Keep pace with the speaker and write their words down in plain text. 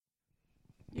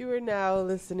You are now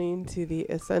listening to The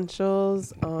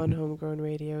Essentials on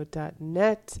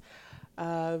homegrownradio.net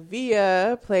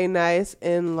via Play Nice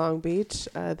in Long Beach.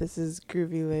 This is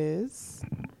Groovy Liz,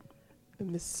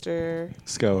 Mr.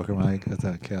 Skywalker Mike, I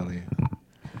thought Kelly.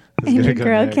 And your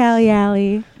girl, Callie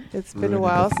Alley. It's been a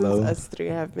while since us three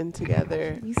have been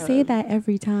together. You say that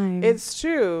every time. It's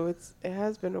true. It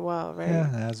has been a while, right? Yeah,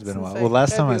 it has been a while. Like well,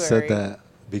 last February. time I said that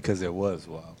because it was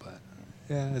a while, but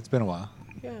yeah, it's been a while.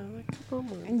 Yeah, like a couple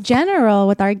months. In general,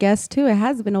 with our guests, too, it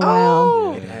has been a while.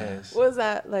 Oh, It has. what was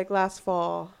that, like last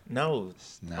fall? No,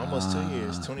 almost 2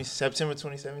 years. September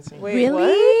 2017. Wait, Really?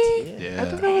 what? Yeah. I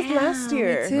thought that was last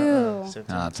year. Me too.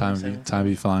 September Time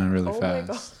be flying really Oh my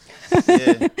fast.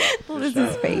 Yeah,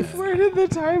 Liz's face. Where did the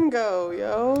time go,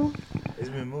 yo? it's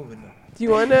been moving though. Do you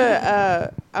want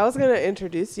to, I was going to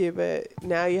introduce you, but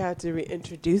now you have to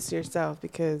reintroduce yourself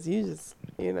because you just,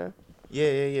 Yeah.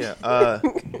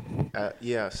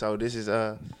 Yeah. So this is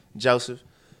Joseph,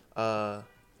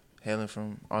 hailing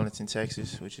from Arlington,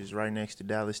 Texas, which is right next to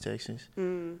Dallas, Texas.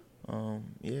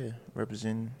 Yeah,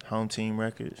 representing Home Team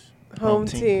Records. Home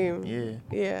team.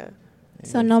 Yeah.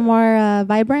 So no more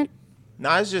Vibrant? No,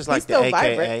 it's just like the still AKA,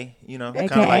 vibrant.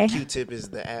 kind of AKA. like Q-Tip is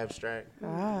the abstract.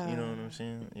 Ah, You know what I'm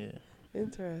saying? Yeah.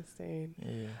 interesting.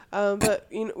 Yeah. But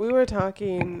we were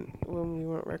talking when we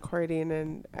weren't recording,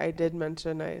 and I did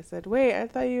mention, I said, wait, I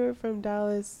thought you were from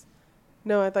Dallas.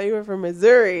 No, I thought you were from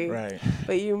Missouri. Right.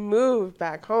 But you moved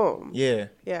back home. Yeah.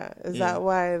 Yeah. Is Yeah. that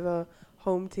why the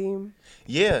home team?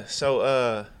 Yeah.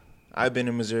 So I've been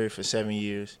in Missouri for 7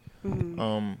 years.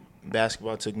 Mm-hmm.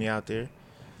 Basketball took me out there.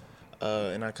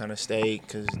 And I kind of stayed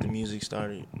because the music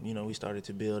started, we started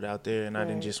to build out there, and I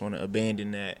didn't Right. just want to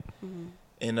abandon that. Mm-hmm.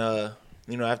 And,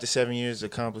 after 7 years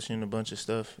accomplishing a bunch of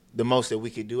stuff, the most that we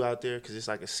could do out there, because it's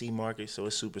like a C market, so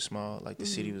it's super small. Like the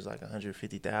city was like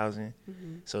 150,000,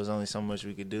 so there's only so much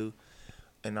we could do.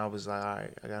 And I was like, all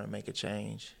right, I got to make a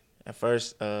change. At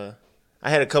first, I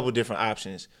had a couple different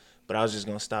options, but I was just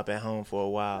going to stop at home for a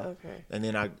while. Okay. And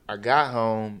then I got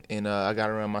home, and I got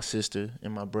around my sister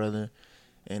and my brother,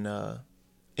 and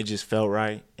it just felt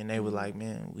right. And they were like,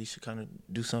 man, we should kind of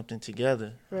do something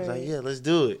together. I was like, Right. yeah, let's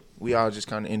do it. We all just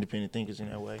kind of independent thinkers in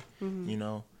that way, Mm-hmm.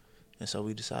 And so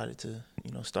we decided to,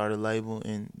 start a label.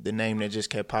 And the name that just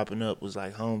kept popping up was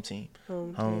like Home Team.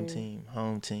 Home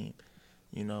Team.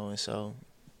 And so,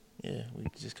 yeah, we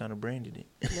just kind of branded it.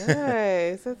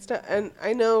 Nice. And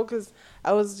I know because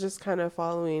I was just kind of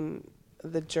following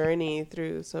the journey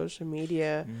through social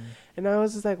media, and I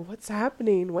was just like, what's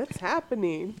happening?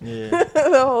 Yeah.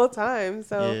 The whole time.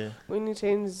 So Yeah. when you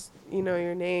changed,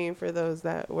 your name for those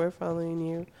that were following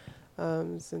you,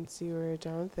 since you were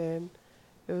Jonathan,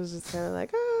 it was just kind of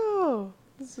like, oh,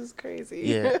 this is crazy.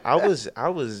 Yeah, I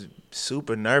was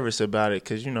super nervous about it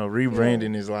because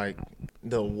rebranding is like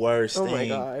the worst Oh thing. my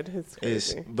God, it's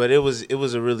crazy. But it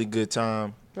was a really good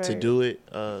time to Right. do it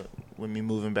with me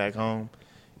moving back home,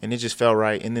 and it just felt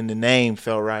right. And then the name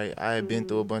felt right. I had been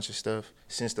through a bunch of stuff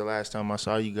since the last time I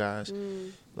saw you guys,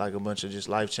 like a bunch of just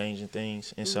life changing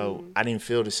things, and so I didn't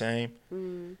feel the same.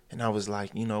 And I was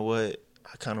like, you know what?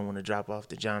 I kind of want to drop off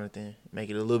the Jonathan, make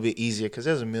it a little bit easier, because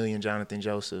there's a million Jonathan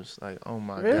Josephs. Like, oh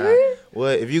my Really? God.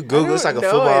 What? If you Google, it's like a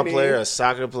don't know football any. player, a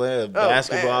soccer player, a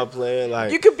basketball man. player.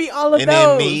 Like, You could be all of and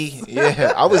those. then me.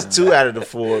 Yeah, I was 2 out of the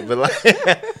 4, but like,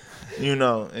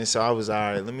 and so I was, all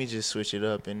right, let me just switch it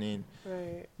up. And then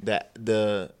Right. that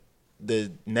the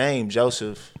name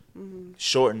Joseph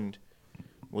shortened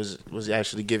was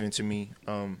actually given to me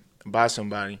by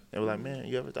somebody. They were like, man,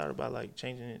 you ever thought about like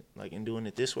changing it, like, and doing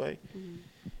it this way?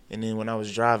 And then when I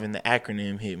was driving, the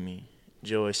acronym hit me: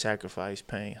 joy, sacrifice,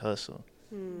 pain, hustle.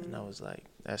 And I was like,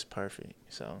 that's perfect.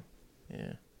 So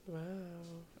yeah. Wow.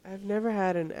 I've never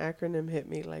had an acronym hit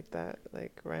me like that,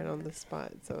 like right on the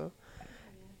spot. So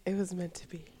it was meant to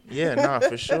be. Yeah, nah,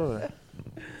 for sure.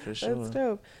 For sure. That's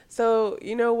dope. So,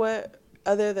 you know what,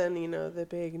 other than, the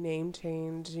big name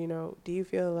change, do you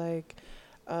feel like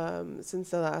since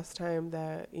the last time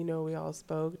that, we all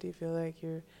spoke, do you feel like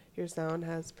your sound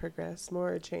has progressed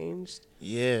more or changed?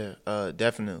 Yeah,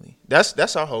 definitely.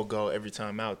 That's our whole goal every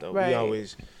time out, though. Right. We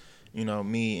always,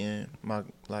 me and my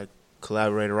like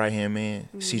collaborator, right hand man,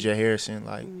 CJ Harrison,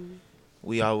 like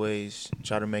we always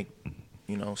try to make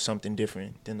something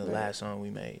different than the Right. last song we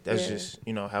made. That's Yeah. just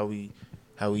how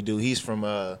we do. He's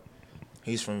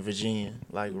from Virginia,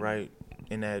 like right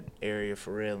in that area,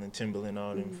 Pharrell and Timberland,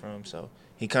 all them from. So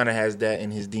he kind of has that in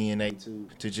his DNA too,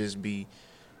 to just be,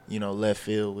 left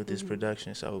field with his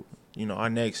production. So our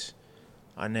next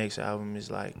album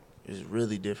is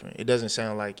really different. It doesn't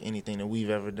sound like anything that we've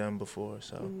ever done before.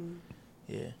 So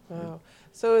Yeah. Wow.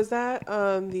 So is that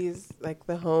these like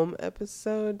the home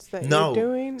episodes that No. you're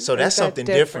doing? So Or that's is that something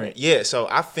different. Yeah. So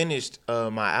I finished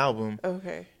my album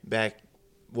Okay. back.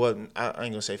 Well, I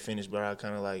ain't gonna say finished, but I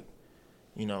kind of like,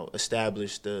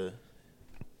 established the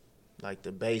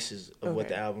basis of what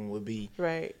the album would be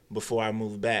Right. before I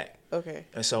moved back. Okay.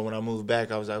 And so when I moved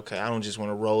back, I was like, okay, I don't just want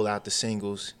to roll out the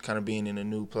singles, kind of being in a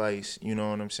new place, you know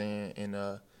what I'm saying? And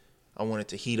I wanted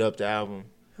to heat up the album.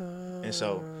 And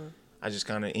so I just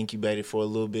kind of incubated for a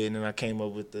little bit, and then I came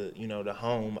up with the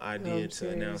home idea to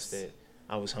announce that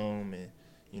I was home, and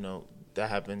that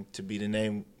happened to be the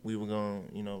name we were going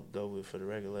to go with for the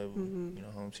record label,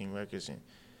 Home Team Records. And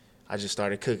I just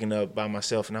started cooking up by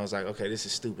myself, and I was like, okay, this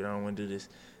is stupid. I don't want to do this.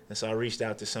 And so I reached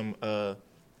out to some of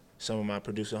my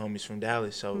producer homies from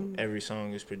Dallas. So every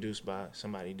song is produced by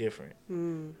somebody different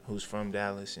who's from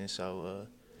Dallas. And so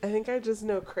I think I just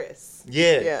know Chris.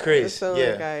 Yeah, Chris. That's the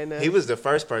only guy I know. He was the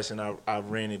first person I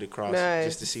ran it across Nice.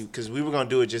 just to see, because we were gonna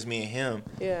do it just me and him.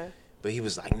 Yeah. But he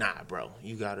was like, nah, bro,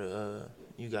 you gotta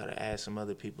add some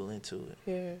other people into it.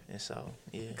 Yeah. And so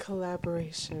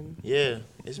Collaboration. yeah,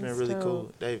 it's been That's really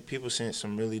dope. cool. People sent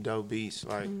some really dope beats.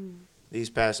 Like these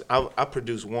past, I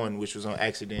produced one which was on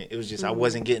accident. It was just I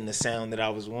wasn't getting the sound that I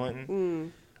was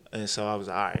wanting, and so I was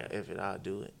like, all right, if it, I'll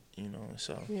do it.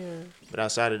 So. Yeah. But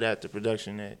outside of that, the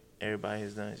production that everybody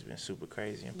has done has been super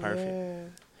crazy and perfect. Yeah.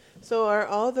 So are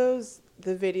all those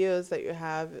the videos that you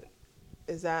have?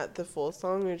 Is that the full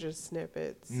song or just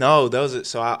snippets? No,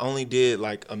 so I only did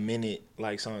like a minute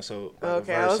song. So like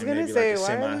Okay, a verse I was and gonna maybe say, like a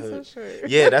why are semi-hook. they so short?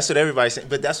 Yeah, that's what everybody said.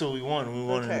 But that's what we wanted. We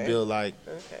wanted Okay. to build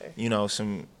Okay.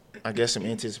 some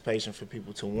anticipation for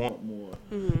people to want more.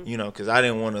 Because I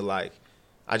didn't want to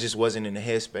I just wasn't in the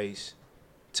headspace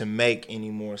to make any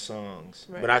more songs.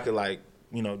 Right. But I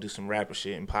could do some rapper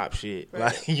shit and pop shit.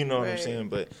 Right. You know what I'm Right. saying?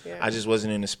 But Yeah. I just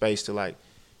wasn't in the space to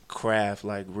craft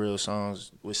real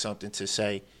songs with something to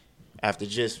say after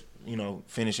just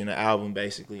finishing the album.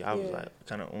 Basically, I was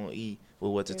kind of on E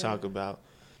with what to talk about.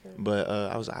 Yeah. But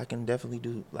I was like, I can definitely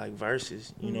do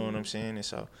verses. You know what I'm saying? And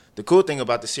so the cool thing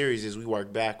about the series is we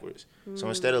work backwards. So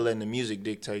instead of letting the music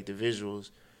dictate the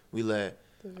visuals, we let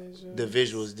the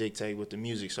visuals dictate with the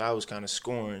music. So I was kind of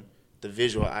scoring the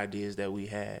visual ideas that we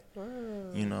had. Wow.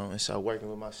 And so working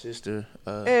with my sister,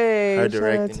 Hey, her shout out to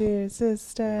directing. your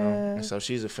sister. And so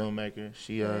she's a filmmaker.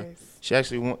 Nice. She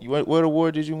actually won. What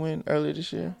award did you win earlier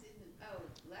this year?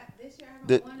 This year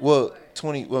I haven't won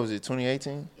an award.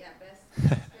 2018? Yeah, best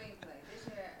screenplay. This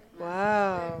year, my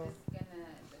Wow. script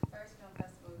is the first film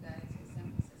festival we got into San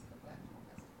Francisco Black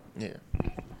Film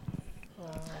Festival. Yeah.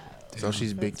 Wow. So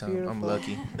she's big That's time. I'm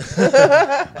beautiful.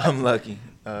 lucky. I'm lucky.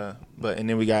 And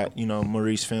then we got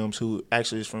Maurice Films, who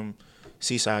actually is from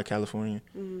Seaside, California,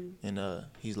 and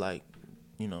he's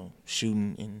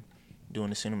shooting and doing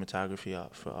the cinematography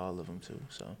out for all of them too.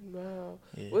 So Wow.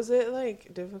 yeah. Was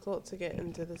it difficult to get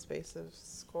into the space of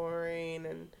scoring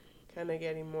and kind of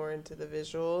getting more into the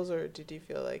visuals, or did you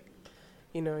feel like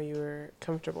you were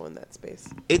comfortable in that space?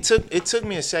 It took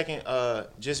me a second,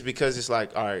 just because it's all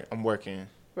right, I'm working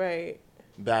Right.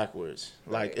 backwards.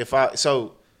 Right.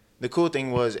 So the cool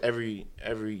thing was every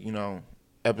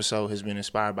episode has been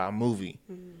inspired by a movie,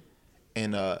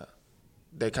 and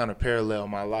they kind of parallel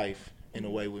my life in a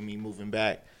way with me moving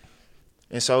back.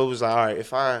 And so it was all right,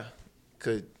 if I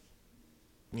could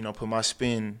put my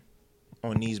spin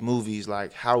on these movies,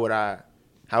 how would I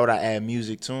add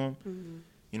music to them?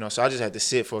 So I just had to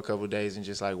sit for a couple of days and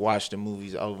just watch the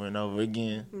movies over and over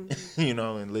again,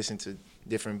 and listen to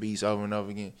different beats over and over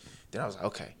again. Then I was like,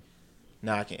 okay,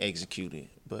 now I can execute it.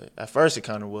 But at first it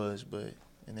kind of was,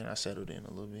 and then I settled in a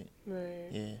little bit. Right.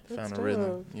 Yeah, That's found a rhythm.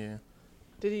 dope. Yeah.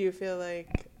 Did you feel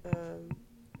like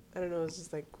I don't know, it was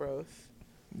just growth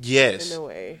Yes. in a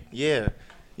way? Yeah.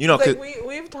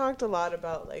 We've talked a lot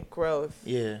about growth.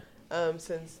 Yeah.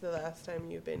 Since the last time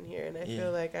you've been here, and I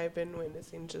feel like I've been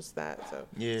witnessing just that. So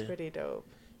it's pretty dope.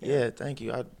 Yeah, thank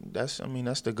you. That's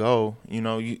the goal.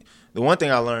 The one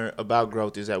thing I learned about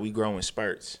growth is that we grow in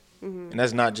spurts, and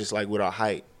that's not just with our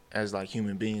height as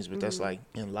human beings, but that's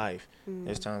in life.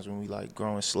 There's times when we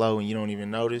growing slow and you don't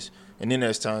even notice, and then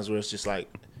there's times where it's just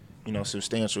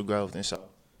substantial growth. And so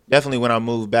definitely when I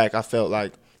moved back, I felt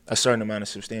a certain amount of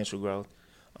substantial growth,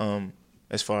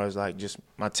 as far as just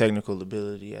my technical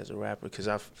ability as a rapper, because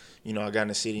I got in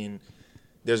the city and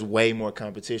there's way more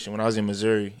competition. When I was in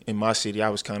Missouri, in my city, I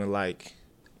was kind of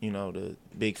the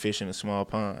big fish in a small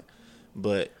pond.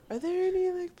 But Are there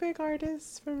any big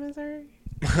artists from Missouri?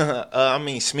 I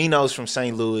mean, Smino's from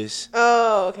St. Louis.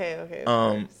 Oh, okay. Of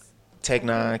course. Tech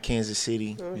Nine, Kansas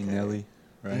City. Okay. Nelly.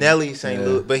 Right? Nelly, St.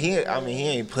 Louis. But he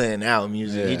ain't putting out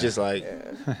music. Yeah. He just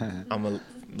I'm a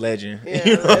legend. Yeah,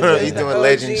 You know, legend. he's doing OG.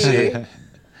 legend shit.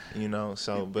 You know,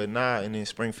 so but and in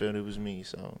Springfield it was me.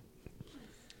 So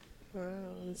Wow,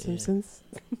 The yeah. Simpsons.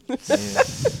 Yeah.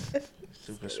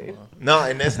 Super small. No,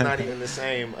 and that's not even the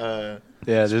same.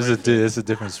 Yeah, there's a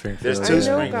different Springfield. There's I two know,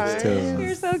 Springfields. guys.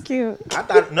 You're so cute. I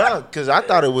thought because I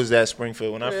thought it was that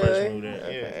Springfield when I first Really? moved in.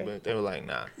 Okay. Yeah, but they were like,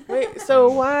 nah, Wait, so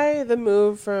why the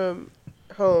move from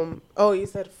home? Oh, you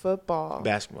said football.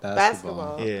 basketball.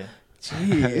 Basketball. Yeah.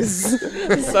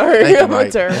 Jeez. Sorry, Thank you, I'm a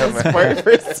Mike. terrible sport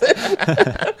person.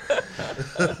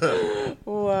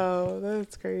 Wow,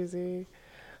 that's crazy.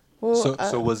 Well,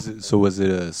 So was it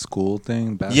a school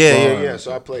thing? Basketball, Yeah. or-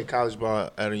 So I played college ball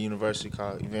at a university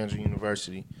called Evangel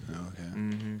University. Okay.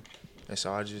 And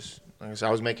so I just, like I said,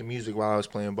 I was making music while I was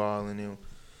playing ball, and then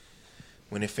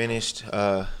when it finished,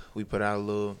 we put out a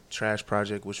little trash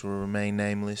project, which will remain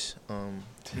nameless.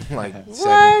 Like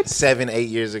What? 7-8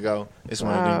 years ago. It's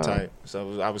one of Wow. them type.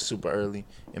 So I was super early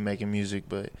in making music,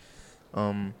 but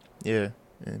yeah,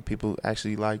 and people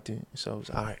actually liked it. So I was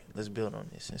all right, let's build on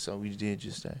this, and so we did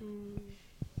just that.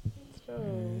 So,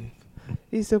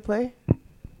 do you still play?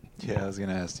 Yeah, I was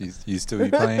gonna ask. You still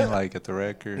be playing like at the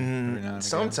rec or every now and again?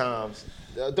 Sometimes.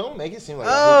 Don't make it seem like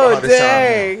Oh, I hoop all the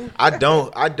dang.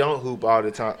 time. I don't hoop all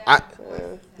the time.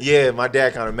 Yeah, my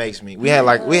dad kind of makes me. We had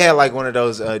like one of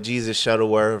those Jesus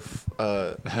Shuttleworth,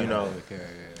 you know,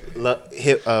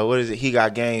 what is it? He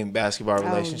got game basketball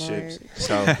relationships.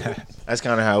 So that's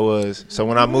kind of how it was. So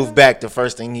when I moved back, the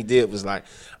first thing he did was like,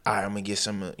 all right, I'm gonna get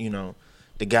some, you know,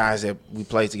 the guys that we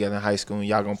played together in high school, and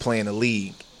y'all gonna play in the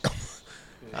league.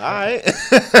 All right.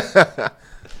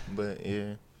 But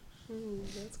yeah.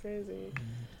 That's crazy.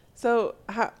 So,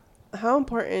 how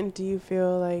important do you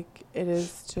feel like it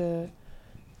is to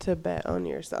bet on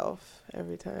yourself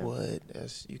every time? What?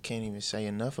 You can't even say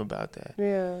enough about that.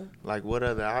 Yeah. Like, what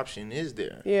other option is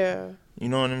there? Yeah. You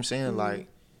know what I'm saying? Like,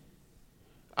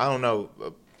 I don't know.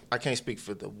 I can't speak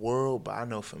for the world, but I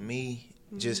know for me,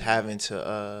 just having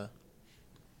to,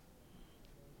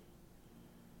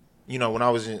 you know, when I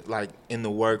was in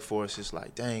the workforce, it's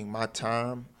like, dang, my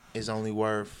time is only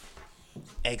worth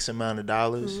X amount of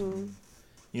dollars.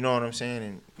 You know what I'm saying?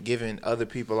 And giving other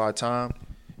people our time,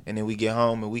 and then we get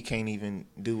home and we can't even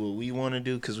do what we want to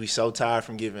do because we so tired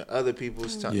from giving other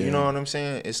people's time. Yeah. You know what I'm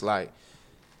saying? It's like,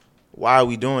 why are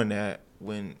we doing that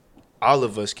when all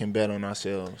of us can bet on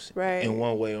ourselves in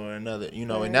one way or another? You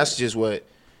know, and that's just what,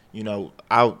 you know,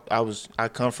 I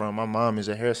come from. My mom is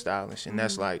a hairstylist, and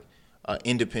that's like an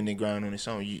independent grind on its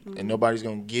own. And nobody's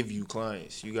gonna give you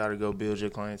clients. You got to go build your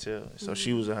clientele. So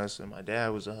she was a hustler. My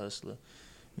dad was a hustler.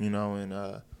 You know, and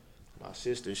my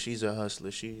sister, she's a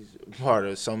hustler. She's part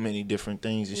of so many different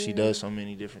things, and she does so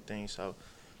many different things. So,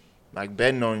 like,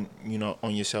 betting on, you know,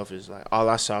 on yourself is like all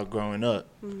I saw growing up.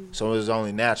 So it was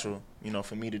only natural, you know,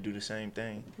 for me to do the same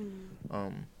thing.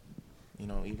 You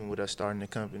know, even with us starting a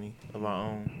company of our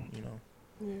own, you know.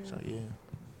 Yeah. So yeah.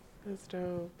 That's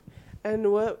dope.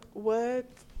 And what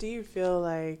do you feel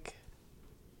like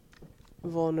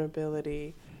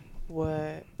vulnerability?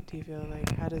 What do you feel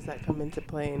like? How does that come into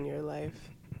play in your life?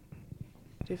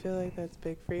 Do you feel like that's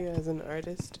big for you as an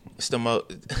artist? It's the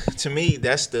to me,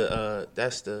 that's the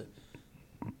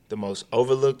most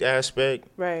overlooked aspect,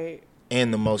 Right.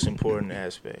 and the most important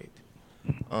aspect,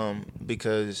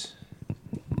 because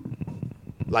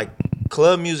like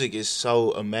club music is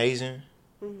so amazing,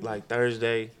 like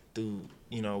Thursday through,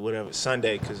 you know, whatever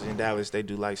Sunday, because in Dallas they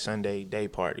do like Sunday day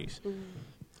parties.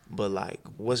 But like,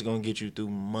 what's gonna get you through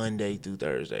Monday through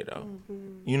Thursday though?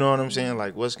 You know what I'm saying?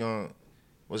 Like, what's gonna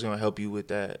help you with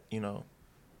that? You know,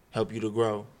 help you to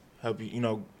grow, help you, you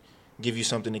know, give you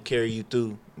something to carry you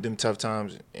through them tough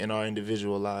times in our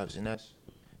individual lives, and that's,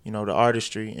 you know, the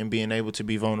artistry and being able to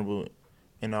be vulnerable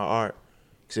in our art.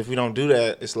 Because if we don't do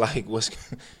that, it's like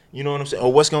you know what I'm saying?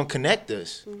 Or what's gonna connect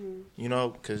us? You know,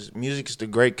 because music is the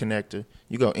great connector.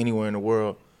 You go anywhere in the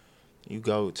world. You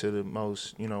go to the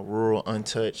most, you know, rural,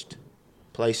 untouched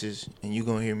places, and you're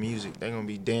going to hear music. They're going to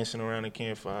be dancing around a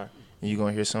campfire, and you're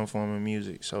going to hear some form of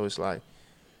music. So it's like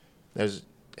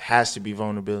has to be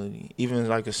vulnerability, even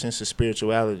like a sense of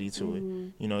spirituality to it.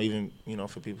 You know, even, you know,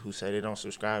 for people who say they don't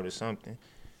subscribe to something,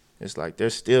 it's like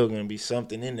there's still going to be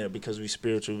something in there because we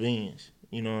spiritual beings.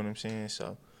 You know what I'm saying?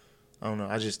 So, I don't know.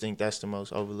 I just think that's the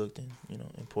most overlooked and, you know,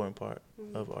 important part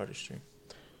of artistry.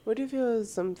 What do you feel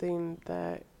is something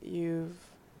that you've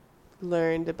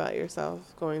learned about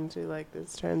yourself going through like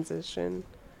this transition?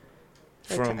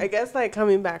 Like, I guess like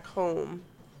coming back home,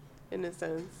 in a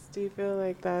sense. Do you feel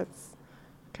like that's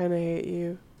kind of hit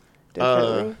you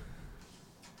differently?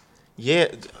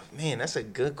 Yeah, man, that's a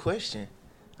good question.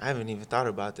 I haven't even thought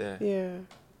about that. Yeah.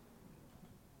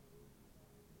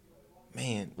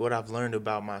 man, what I've learned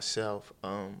about myself,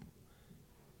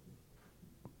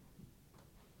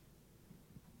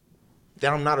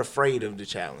 that I'm not afraid of the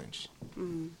challenge.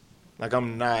 Like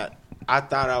I'm not. I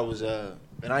thought I was.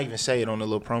 And I even say it on the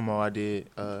little promo I did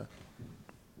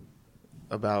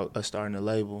about us starting a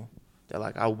label. That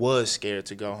like I was scared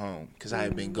to go home because I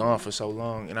had been gone for so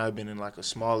long, and I've been in like a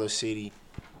smaller city,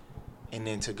 and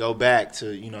then to go back to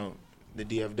the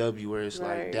DFW where it's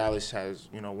like Dallas has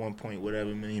 1 point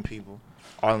whatever million people.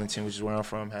 Arlington, which is where I'm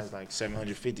from, has like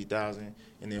 750,000,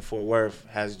 and then Fort Worth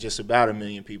has just about 1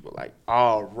 million people, like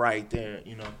all right there,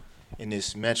 in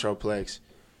this metroplex.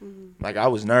 Like I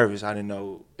was nervous. I didn't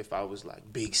know if I was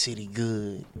like big city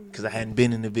good because I hadn't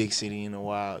been in the big city in a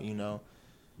while,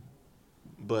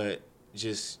 But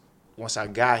just once I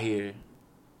got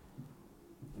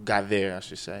there, I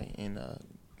should say, and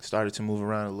started to move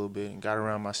around a little bit and got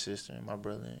around my sister and my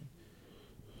brother and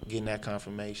getting that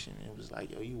confirmation. It was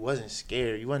like, yo, you wasn't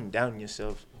scared. You wasn't doubting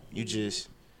yourself. You just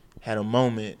had a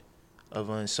moment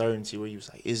of uncertainty where you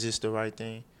was like, is this the right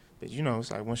thing? But, it's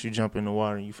like once you jump in the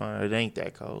water and you find out it ain't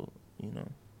that cold,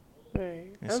 Right.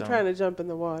 And I'm trying to jump in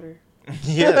the water.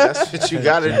 Yeah, that's what you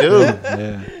got to do.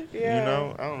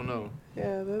 Yeah. I don't know.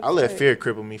 Yeah, that's I let fear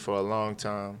cripple me for a long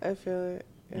time. I feel it.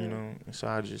 Yeah. And so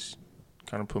I just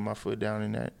kind of put my foot down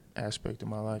in that aspect of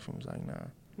my life and was like,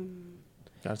 nah,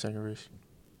 got to take a risk.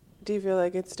 Do you feel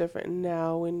like it's different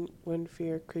now when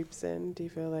fear creeps in? Do you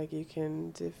feel like you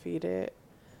can defeat it?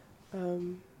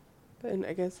 And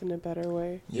I guess in a better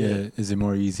way. Yeah. Is it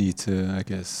more easy to, I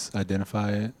guess,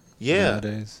 identify it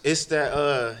nowadays? It's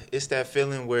that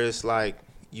feeling where it's like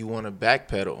you want to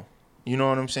backpedal. You know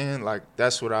what I'm saying? Like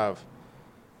that's what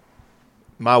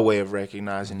my way of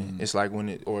recognizing it. It's like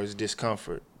it's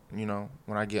discomfort. When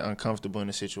I get uncomfortable in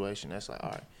a situation, that's like, all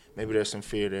right, maybe there's some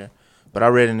fear there. But I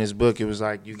read in this book, it was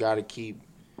like you got to keep,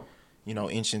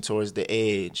 inching towards the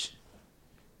edge.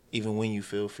 Even when you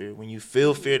feel fear. When you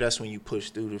feel fear, that's when you push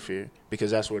through the fear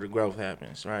because that's where the growth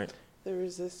happens, right? The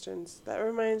resistance. That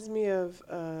reminds me of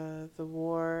the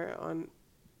war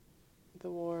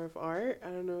of art. I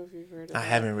don't know if you've heard of it. I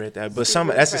haven't read that, but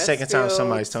that's the second time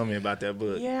somebody's told me about that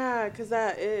book. Yeah, because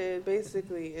it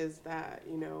basically is that,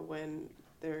 when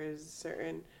there is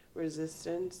certain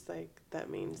resistance, like that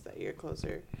means that you're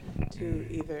closer to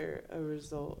either a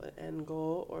result, an end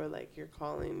goal, or like your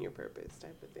calling, your purpose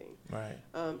type of thing. Right.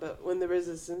 But when the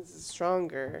resistance is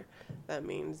stronger, that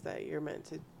means that you're meant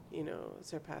to,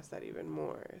 surpass that even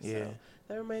more. Yeah. So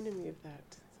that reminded me of that.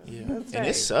 So Yeah. that's And right.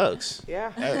 it sucks.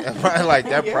 Yeah. Like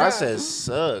that Yeah. process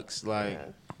sucks. Like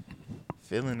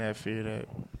feeling that fear, that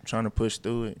trying to push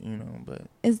through it, but.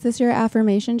 Is this your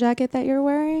affirmation jacket that you're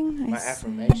wearing? My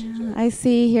affirmation jacket. I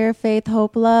see here faith,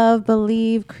 hope, love,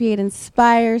 believe, create,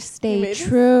 inspire, stay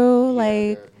true.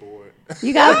 Like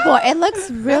you got bored. It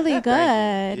looks really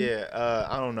good. Yeah,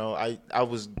 I don't know. I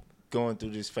was going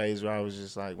through this phase where I was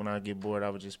just like, when I get bored, I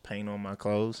would just paint on my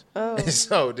clothes. Oh. And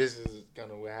so this is kind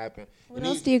of what happened. What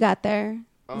else do you got there?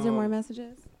 Is there more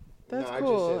messages? That's no,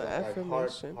 cool. I just said,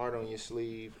 Affirmation. heart on your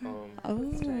sleeve.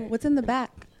 What's in the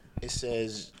back? It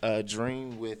says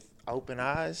dream with open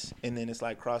eyes, and then it's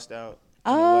like crossed out.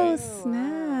 Oh,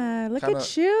 snap. Look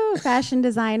at you, fashion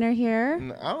designer here.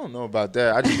 I don't know about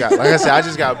that. I just got, like I said, I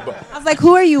was like,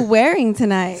 who are you wearing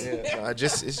tonight? Yeah,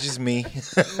 it's just me.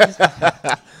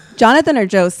 Jonathan or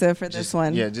Joseph for this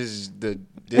one? Yeah, this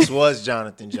was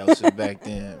Jonathan Joseph back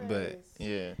then, but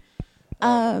yeah.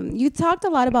 You talked a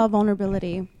lot about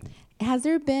vulnerability. Has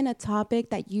there been a topic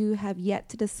that you have yet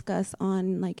to discuss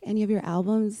on like any of your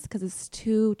albums because it's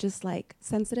too just like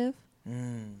sensitive?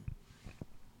 Now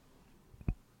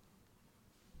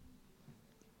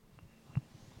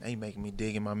you making me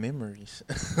dig in my memories.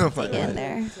 Dig in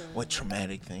there. What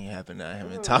traumatic thing happened that I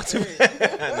haven't talked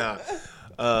about?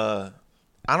 No.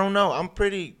 I don't know. I'm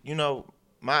pretty,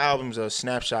 my albums are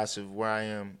snapshots of where I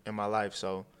am in my life.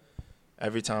 So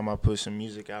every time I put some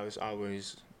music out, it's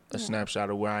always a snapshot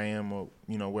of where I am or,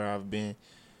 where I've been.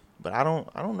 But I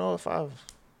don't know if I'm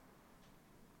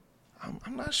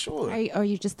not sure. Are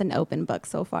you just an open book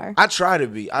so far? I try to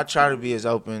be as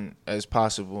open as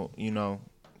possible,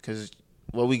 because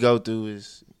what we go through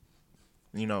is,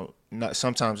 not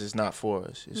sometimes it's not for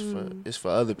us. It's for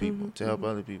other people to help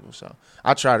other people. So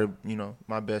I try to,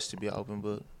 my best to be an open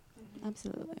book.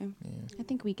 Absolutely. Yeah. I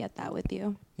think we get that with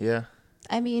you. Yeah.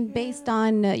 I mean, based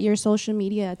on your social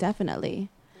media, definitely.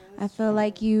 I feel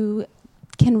like you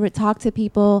can talk to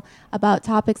people about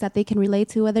topics that they can relate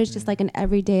to, whether it's just like an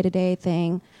every day-to-day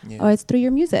thing or it's through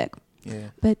your music. Yeah.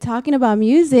 But talking about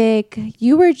music,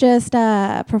 you were just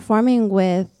performing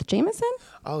with Jameson?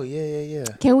 Oh, yeah.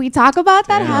 Can we talk about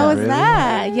that? Yeah, How was really?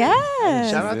 that?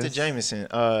 Yeah. Shout out to Jameson.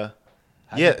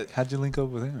 How'd you link up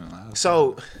with him?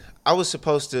 So I was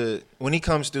supposed to, when he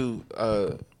comes through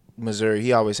Missouri,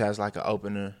 he always has like an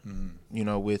opener,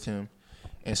 with him.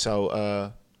 And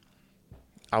so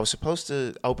I was supposed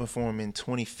to open for him in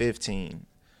 2015,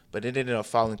 but it ended up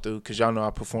falling through because y'all know I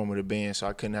perform with a band, so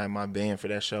I couldn't have my band for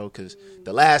that show because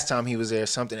the last time he was there,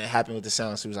 something that happened with the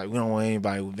sound, so he was like, we don't want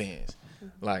anybody with bands.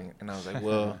 And I was like,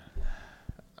 well,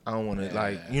 I don't want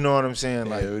to, you know what I'm saying?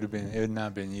 Yeah, it would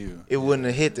not been you. It wouldn't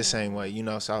have hit the same way,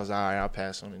 so I was like, all right, I'll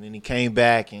pass on it. And then he came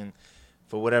back and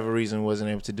for whatever reason wasn't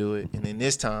able to do it. And then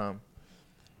this time,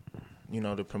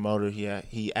 the promoter,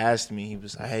 he asked me, he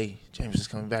was like, hey, James is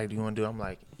coming back. Do you want to do it? I'm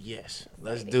like, yes,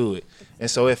 let's do it. And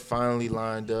so it finally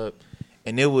lined up.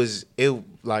 And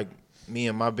like me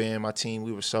and my band, my team,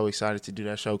 we were so excited to do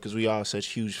that show because we all such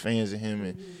huge fans of him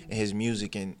and his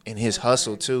music and his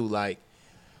hustle too. Like,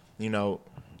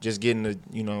 just getting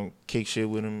to, kick shit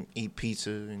with him, eat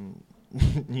pizza and,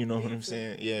 you know what I'm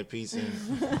saying? Yeah, pizza.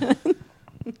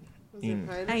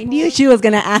 I knew she was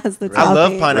going to ask the topic. I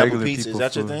love pineapple Regular pizza. Is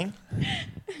that your thing?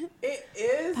 It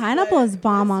is. Pineapple is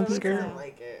bomb my on stomach pizza. doesn't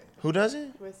like it. Who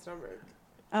doesn't? My stomach.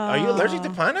 Are you allergic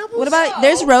to pineapples? What about,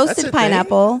 there's That's a roasted thing?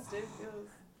 pineapple. It feels.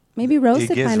 Maybe It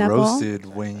roasted gets pineapple. roasted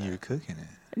when you're cooking it.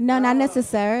 No, not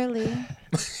necessarily.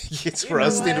 It's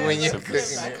roasted when you're Let's cooking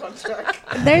get back it. on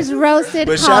track. There's roasted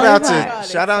But cauliflower.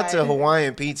 shout out to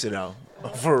Hawaiian pizza though.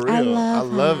 For real. I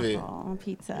love it. pineapple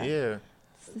pizza. Yeah.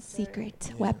 It's the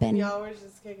secret weapon. Y'all were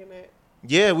just kicking it.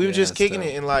 Yeah, we were just that's kicking dope.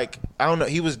 it and I don't know,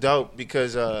 he was dope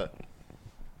because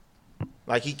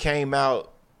he came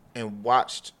out and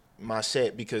watched my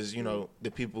set because,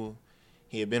 the people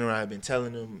he had been around had been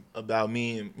telling him about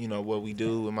me and, what we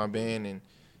do with my band and,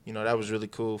 that was really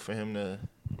cool for him to,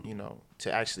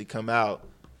 to actually come out.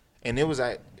 And it was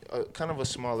at kind of a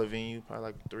smaller venue, probably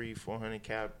like 300-400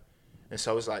 cap. And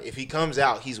so it's like if he comes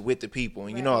out, he's with the people.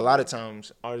 And, a lot of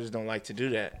times artists don't like to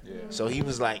do that. Yeah. So he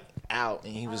was like out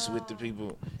and he was with the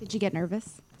people. Did you get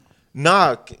nervous?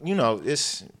 Nah,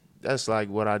 that's like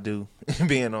what I do,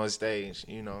 being on stage,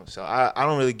 So I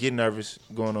don't really get nervous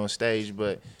going on stage,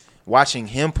 but watching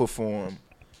him perform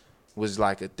was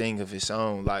like a thing of its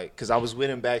own. Like, cause I was with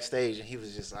him backstage and he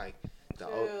was just like,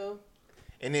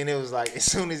 and then it was like as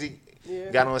soon as he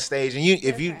got on stage, and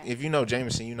if you know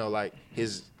Jameson, like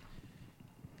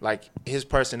his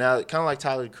personality, kind of like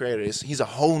Tyler the Creator. He's a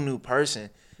whole new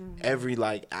person every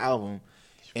album,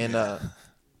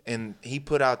 and he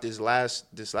put out this last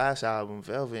album,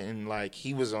 Velvet, and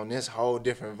he was on this whole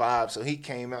different vibe. So he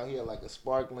came out here like a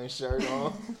sparkling shirt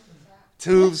on,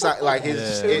 tubes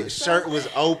his shirt was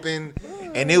open,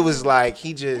 and it was like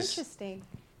he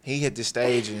hit the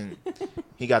stage and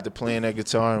he got to playing that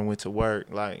guitar and went to work.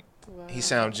 Like he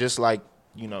sounds just like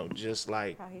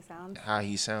how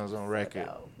he sounds on record.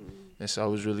 And so it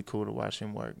was really cool to watch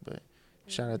him work. But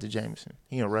shout out to Jameson.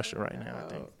 He in Russia right now, I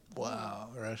think. Wow,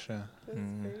 Russia.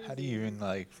 How do you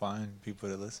even find people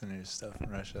to listen to your stuff in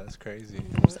Russia? That's crazy.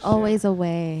 There's always a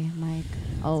way, Mike.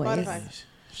 Always. Spotify.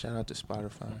 Shout out to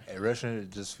Spotify. Hey, Russia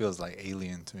just feels like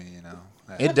alien to me,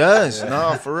 It does.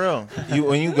 No, for real.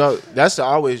 When you go,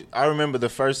 I remember the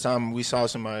first time we saw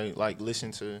somebody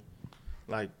listen to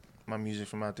my music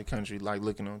from out the country,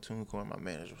 looking on TuneCore, my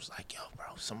manager was like, yo, bro,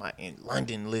 somebody in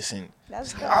London listened.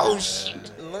 That's like, oh,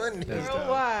 shit, London.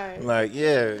 Why?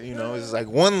 It's like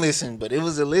one listen, but it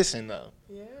was a listen, though.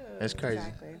 Yeah. That's crazy.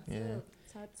 Exactly. Yeah.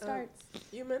 That's how it starts.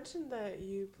 You mentioned that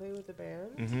you play with a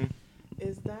band. Mm-hmm.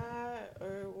 Has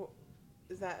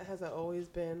that always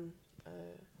been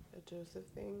a Joseph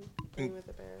thing, playing with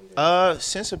a band?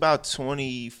 Since about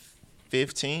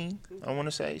 2015, I want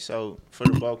to say. So for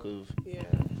the bulk of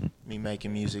me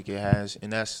making music, it has,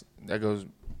 and that's a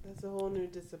whole new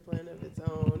discipline of its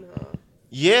own, huh?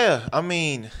 Yeah, I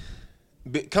mean,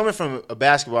 coming from a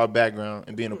basketball background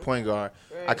and being a point guard,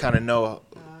 I kind of know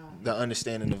the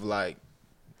understanding of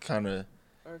kind of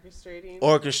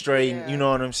orchestrating. You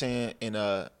know what I'm saying? And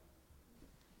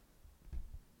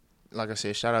like I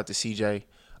said, shout out to CJ.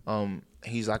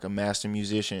 He's like a master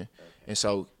musician, and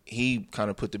so he kind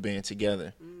of put the band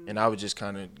together. And I would just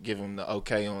kind of give him the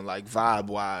okay on vibe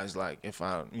wise, if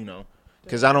I,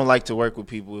 because I don't like to work with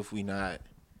people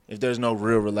if there's no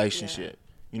real relationship.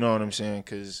 You know what I'm saying?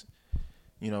 Because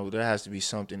there has to be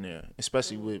something there,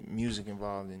 especially with music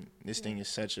involved. And this thing is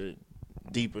such a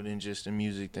deeper than just a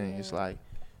music thing. It's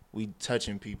we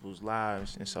touching people's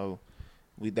lives, and so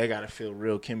they gotta feel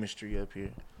real chemistry up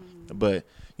here. But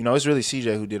it's really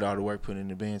CJ who did all the work putting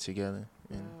the band together,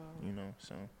 and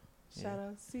so. Shout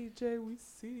out CJ, we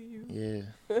see you. Yeah.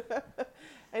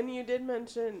 And you did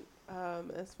mention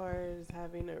as far as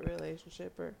having a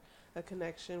relationship or a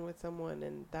connection with someone,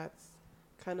 and that's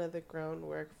kind of the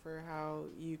groundwork for how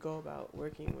you go about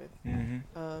working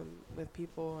with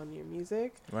people on your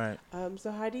music. Right.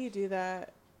 So how do you do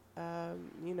that?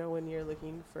 When you're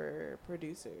looking for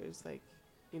producers, like,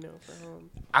 for home.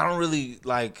 I don't really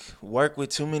like work with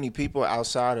too many people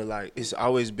outside of like it's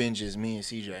always been just me and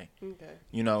CJ.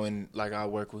 Okay. And like I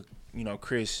work with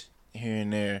Chris here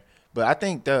and there. But I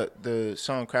think the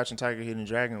song Crouching Tiger, Hidden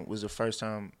Dragon was the first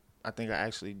time I think I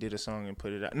actually did a song and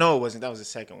put it out. No, it wasn't. That was the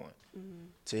second one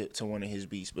to one of his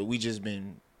beats. But we just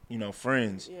been,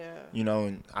 friends. Yeah.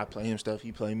 And I play him stuff,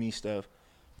 he play me stuff.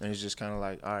 And it's just kind of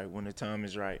like, all right, when the time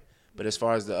is right. But as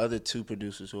far as the other two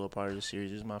producers who are part of the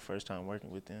series, this is my first time working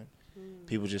with them.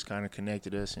 People just kind of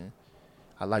connected us, and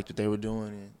I liked what they were doing.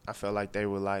 And I felt like they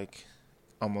were like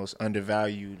almost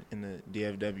undervalued in the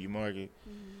DFW market.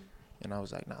 And I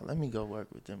was like, nah, let me go work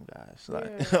with them guys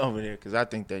over there because I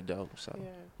think they're dope. So. Yeah.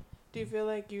 Do you feel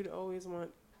like you'd always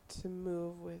want to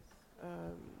move with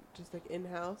just like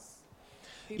in-house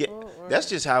people? Yeah, that's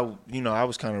just how, I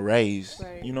was kind of raised.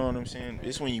 Right. You know what I'm saying?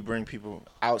 It's when you bring people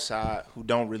outside who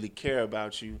don't really care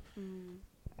about you,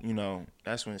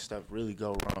 that's when stuff really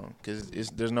go wrong because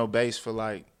there's no base for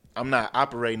like, I'm not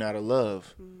operating out of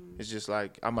love. It's just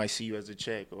like I might see you as a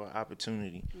check or an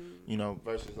opportunity,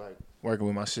 versus like working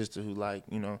with my sister who like,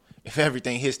 if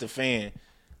everything hits the fan,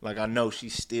 like I know she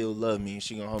still love me and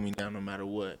she gonna hold me down no matter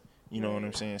what. You know what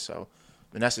I'm saying? So,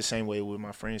 and that's the same way with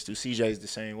my friends too. CJ's the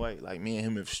same way. Like me and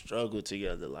him have struggled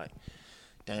together. Like,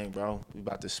 dang, bro, we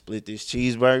about to split this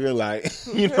cheeseburger. Like,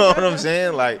 you know what I'm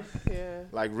saying? Like,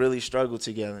 like really struggle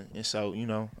together. And so,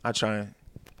 I try and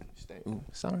stay. Ooh,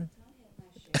 sorry.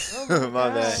 Oh my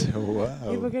bad. Wow.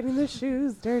 People getting their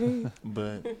shoes dirty.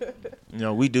 But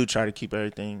we do try to keep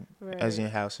everything as Right.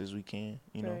 in house as we can,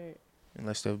 Right. and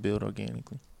let stuff build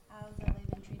organically. How's LA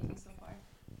been treating you so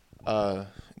far?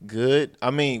 Good.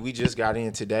 I mean, we just got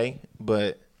in today,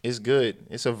 but it's good.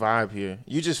 It's a vibe here.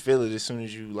 You just feel it as soon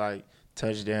as you like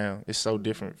touch down. It's so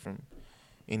different from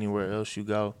anywhere else you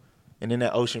go, and then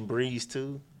that ocean breeze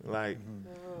too. Like,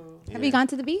 Oh. Have you gone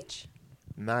to the beach?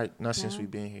 Not since we've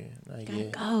been here. Not Gotta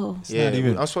yet. go. It's Yeah, not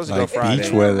even I'm supposed to like go Friday.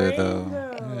 beach weather Rain, though.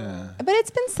 though. Yeah. But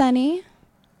it's been sunny.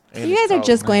 And You it's guys are cold.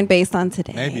 just going based on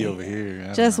today. Maybe over here. I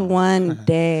don't Just know. one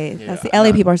day. Yeah, That's the LA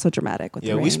nah. people are so dramatic with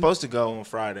Yeah, the rain. we supposed to go on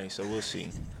Friday, so we'll see.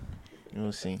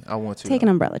 We'll see. I want to. Take an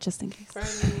though. umbrella just in case.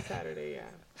 Friday and Saturday,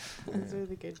 yeah. Those are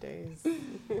the good days.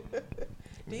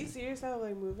 Do you see yourself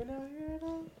like moving out here at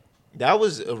all? That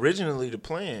was originally the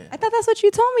plan. I thought that's what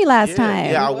you told me last time.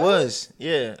 Yeah, I What? was.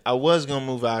 Yeah, I was gonna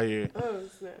move out here, Oh,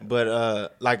 snap.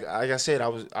 but like I said,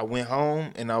 I went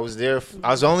home and I was there.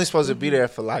 I was only supposed to be there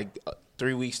for like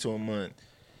 3 weeks to a month,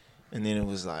 and then it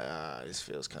was like, this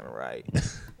feels kind of right,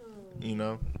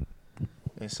 And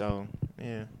so,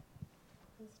 yeah.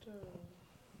 That's dope.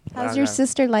 How's I your got-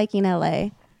 sister liking LA? I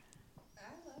love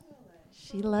LA.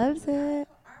 She loves it. Our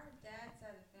dad's side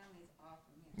of the family is all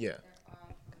from here. Yeah. They're all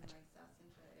from like South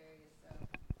Central area, so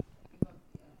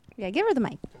Yeah, give her the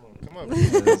mic. Come on.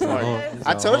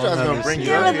 I told you I was gonna bring you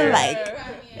Give her up the here. mic.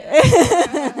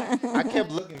 I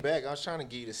kept looking back. I was trying to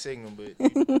give you the signal, but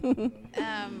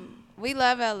we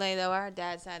love LA though. Our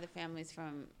dad's side of the family's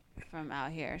from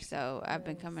out here, so I've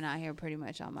been coming out here pretty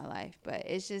much all my life. But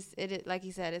it's just like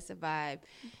you said, it's a vibe,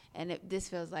 and this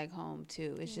feels like home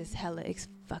too. It's just hella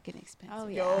fucking expensive. Oh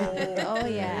Yo. yeah. Oh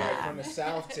like yeah. from the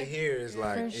south to here is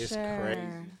like For it's sure. crazy.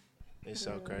 It's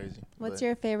so crazy. What's But-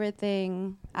 your favorite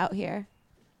thing out here?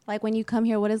 Like when you come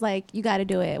here, what is like you got to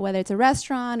do it? Whether it's a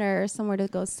restaurant or somewhere to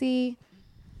go see.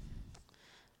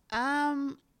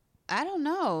 I don't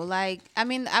know. Like, I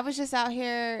mean, I was just out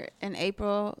here in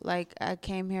April. Like, I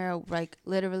came here like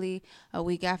literally a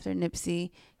week after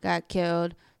Nipsey got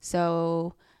killed.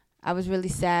 So I was really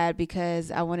sad because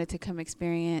I wanted to come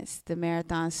experience the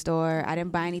Marathon store. I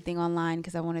didn't buy anything online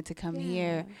because I wanted to come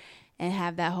here and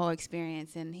have that whole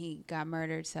experience. And he got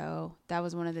murdered. So that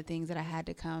was one of the things that I had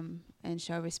to come and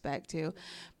show respect to.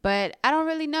 But I don't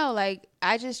really know. Like,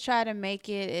 I just try to make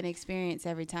it an experience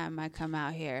every time I come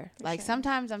out here. Like,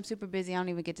 sometimes I'm super busy. I don't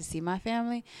even get to see my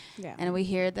family. Yeah. And we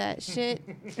hear that shit.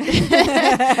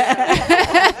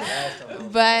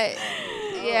 But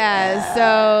yeah,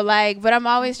 so like, but I'm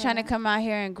always trying to come out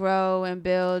here and grow and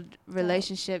build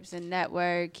relationships and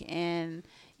network, and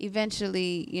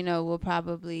eventually, you know, we'll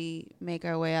probably make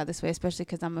our way out this way, especially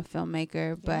because I'm a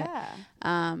filmmaker. But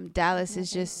Dallas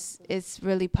is just, it's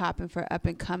really popping for up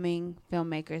and coming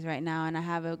filmmakers right now, and I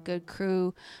have a good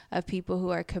crew of people who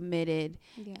are committed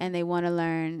and they want to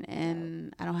learn,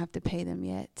 and I don't have to pay them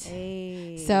yet.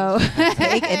 Hey. So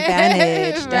take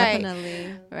advantage, Right.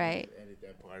 definitely. Right. Edit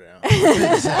that part out.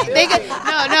 They're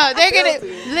gonna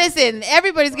listen.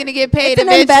 Everybody's gonna get paid It's an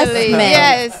eventually. investment.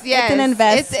 Yes. It's an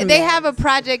investment. They have a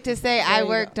project to say I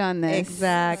worked on this.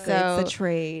 Exactly. So, it's a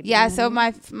trade. yeah. So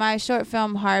my short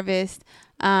film Harvest,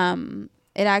 it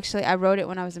actually I wrote it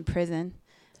when I was in prison.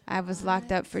 I was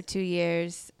locked up for 2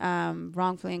 years,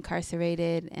 wrongfully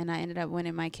incarcerated, and I ended up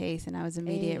winning my case, and I was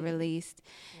immediate released.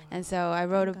 And so I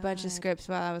wrote a bunch of scripts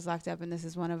while I was locked up, and this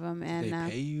is one of them. And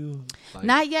they pay you? Like,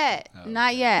 not yet,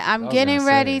 not yet. I'm was getting gonna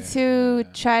ready say, to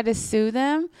try to sue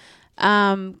them.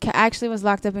 Actually was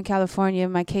locked up in California.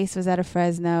 My case was out of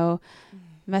Fresno.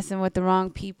 Messing with the wrong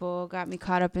people got me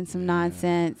caught up in some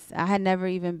nonsense. I had never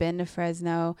even been to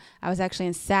Fresno. I was actually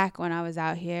in SAC when I was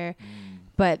out here.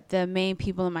 But the main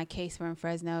people in my case were in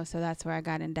Fresno, so that's where I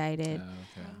got indicted.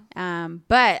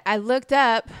 But I looked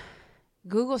up,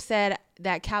 Google said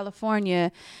that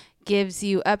California gives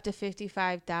you up to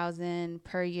 $55,000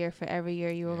 per year for every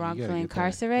year you were wrongfully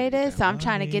incarcerated. So I'm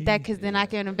trying to get that because then I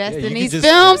can invest in these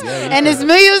films and this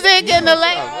music and the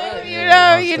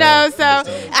you know. So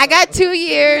I got 2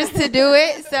 years to do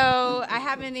it. So I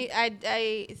haven't.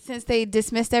 I since they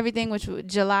dismissed everything, which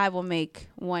July will make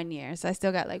 1 year. So I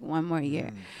still got like one more year.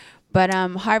 But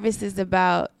Harvest is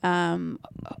about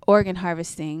organ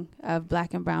harvesting of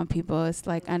black and brown people. It's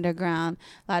like underground.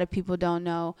 A lot of people don't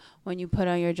know when you put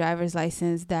on your driver's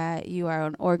license that you are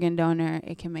an organ donor,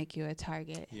 it can make you a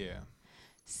target. Yeah.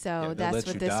 So that's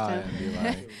what this film.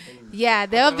 film. Yeah,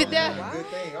 they'll be there. Good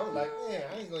thing. I was like, man,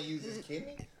 I ain't gonna use this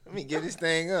kidney. Let me get this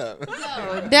thing up.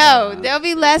 No, they'll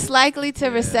be less likely to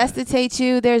resuscitate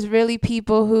you. There's really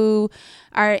people who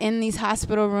are in these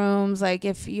hospital rooms. Like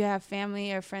if you have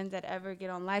family or friends that ever get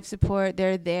on life support,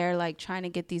 they're there like trying to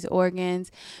get these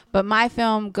organs. But my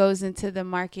film goes into the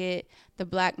market, the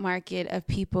black market of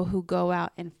people who go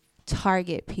out and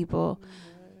target people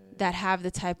that have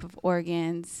the type of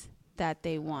organs that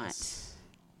they want.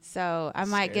 So I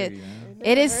might get,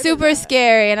 it is super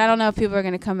scary, and I don't know if people are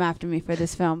going to come after me for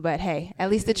this film, but hey, at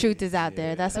least the truth is out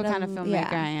there. That's what kind of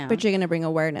filmmaker I am. But you're going to bring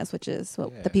awareness, which is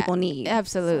what the people need.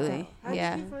 Absolutely. So how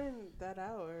did you find that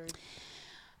out?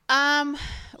 Or?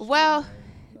 Well,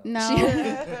 no,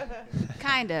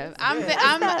 kind of.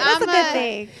 That's a good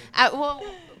thing.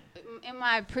 In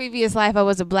my previous life, I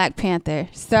was a Black Panther.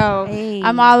 So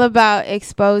I'm all about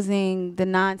exposing the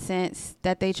nonsense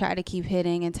that they try to keep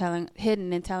hidden and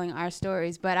telling our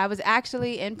stories. But I was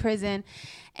actually in prison,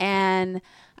 and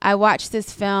I watched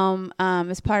this film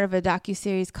as part of a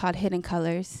docuseries called Hidden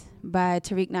Colors by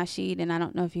Tariq Nasheed. And I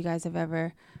don't know if you guys have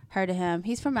ever heard of him.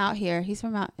 He's from out here. He's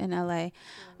from out in L.A.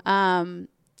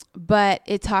 But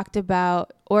it talked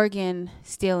about organ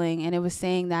stealing, and it was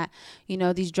saying that, you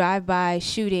know, these drive-by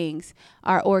shootings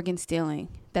are organ stealing,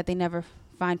 that they never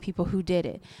find people who did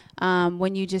it.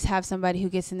 When you just have somebody who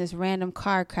gets in this random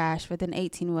car crash with an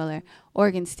 18-wheeler,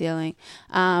 organ stealing.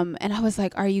 And I was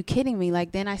like, are you kidding me?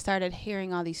 Like, then I started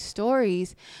hearing all these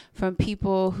stories from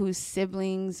people whose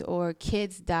siblings or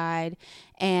kids died,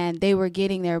 and they were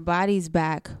getting their bodies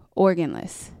back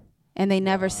organless. And they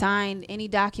never signed any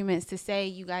documents to say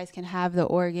you guys can have the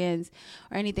organs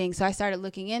or anything. So I started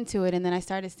looking into it, and then I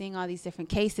started seeing all these different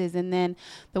cases. And then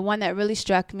the one that really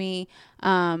struck me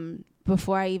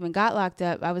before I even got locked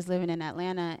up, I was living in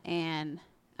Atlanta, and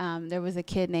there was a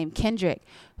kid named Kendrick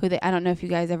who I don't know if you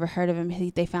guys ever heard of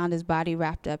him. They found his body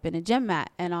wrapped up in a gym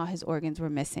mat, and all his organs were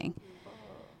missing.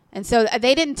 And so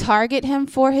they didn't target him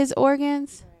for his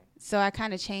organs. So I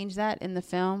kind of changed that in the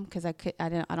film because I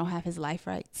don't have his life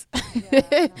rights.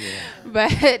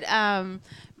 But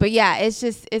yeah, it's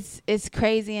just it's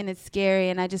crazy and it's scary,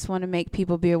 and I just want to make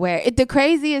people be aware. The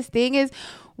craziest thing is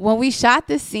when we shot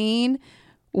the scene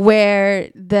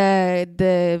where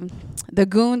the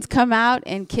goons come out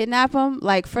and kidnap him,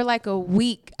 like for like a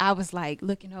week I was like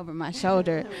looking over my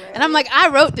shoulder and I'm like, I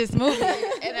wrote this movie,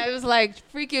 and it was like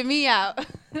freaking me out.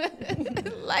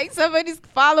 Like somebody's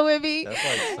following me.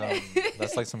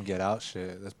 That's like some Get Out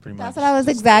shit. That's pretty much. That's what I was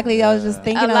exactly. I was just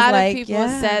thinking. A lot of people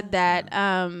said that.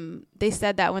 They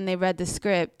said that when they read the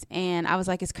script, and I was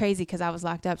like, it's crazy because I was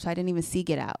locked up, so I didn't even see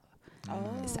Get Out.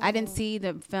 So I didn't see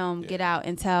the film Get Out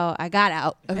until I got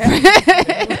out.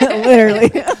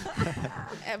 Literally.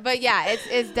 But yeah,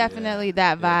 it's definitely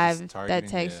that vibe, that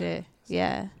texture.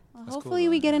 Yeah. Hopefully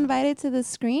we get invited to the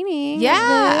screening.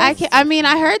 Yeah, I mean,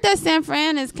 I heard that San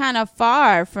Fran is kind of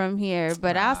far from here,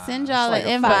 but I'll send y'all an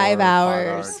invite. 5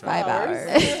 hours. 5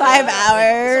 hours. 5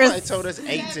 hours. Somebody told us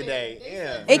 8 today.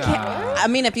 Yeah. It can, I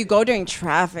mean, if you go during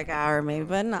traffic hour, maybe,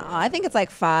 but no, I think it's like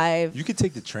 5. You could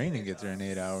take the train and get there in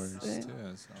 8 hours too.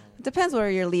 So. It depends where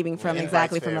you're leaving from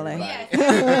exactly from LA.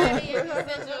 Yeah.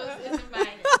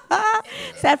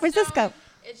 San Francisco.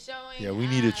 It's showing. Yeah, we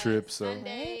need a trip, so.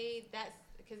 Sunday. That's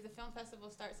because the film festival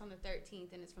starts on the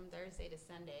 13th, and it's from Thursday to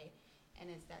Sunday, and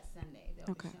it's that Sunday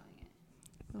they'll be showing it.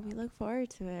 Well, we look forward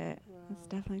to it. Wow. That's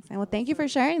definitely exciting. Well, thank you for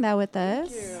sharing that with us.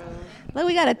 Thank you. Look,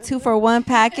 we got a 2-for-1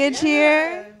 package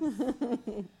here. Yes.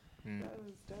 That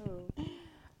was dope.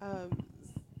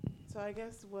 So I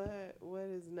guess what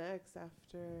is next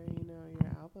after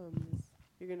your albums?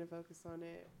 You're gonna focus on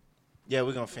it. Yeah,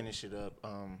 we're gonna finish it up.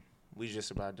 We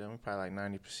just about done. We're probably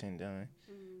like 90% done.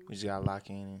 We just gotta lock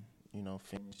in and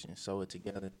finish and sew it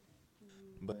together.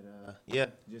 But yeah,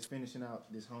 just finishing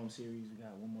out this home series. We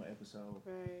got one more episode.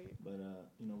 Right. But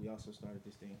we also started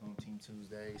this thing, Home Team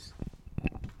Tuesdays.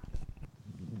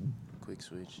 Quick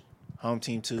switch. Home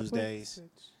Team Tuesdays.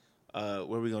 Where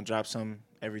we're gonna drop something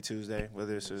every Tuesday,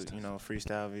 whether it's a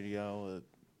freestyle video, a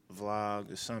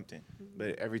vlog, or something.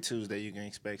 But every Tuesday you can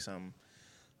expect something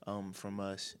from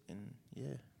us, and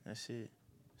yeah, that's it.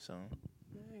 So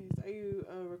Nice. Are you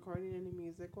recording any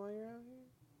music while you're out here?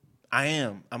 I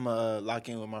am. I'm lock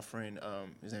in with my friend.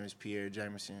 His name is Pierre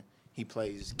Jamerson. He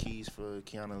plays keys for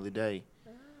Kiana Lede.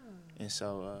 And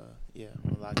so yeah, I'm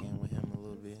gonna lock in with him a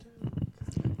little bit.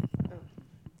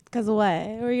 Cause what?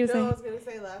 What were you I saying? was gonna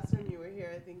say last time you were here,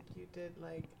 I think you did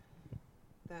like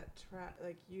that track.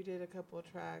 Like you did a couple of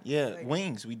tracks. Yeah, like,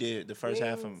 Wings. We did the first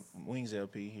half of Wings Wings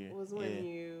LP here. was when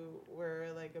you were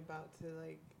like about to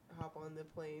like hop on the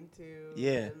plane too.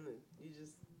 Yeah. And you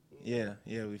just. Yeah,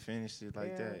 we finished it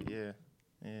like that. Yeah.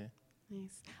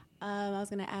 Nice. I was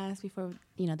gonna ask before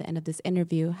the end of this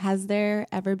interview. Has there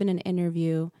ever been an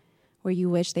interview where you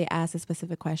wish they asked a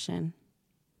specific question?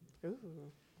 Ooh.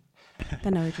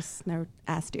 That no, just never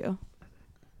asked you,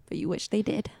 but you wish they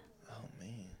did. Oh man.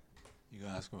 You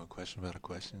gonna ask him a question about a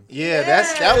question? Yeah,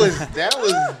 that was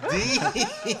deep.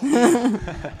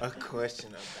 A question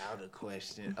about a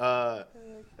question. I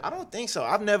don't think so.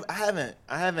 I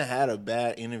haven't had a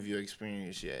bad interview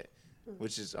experience yet,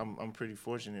 which is I'm pretty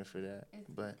fortunate for that.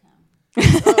 But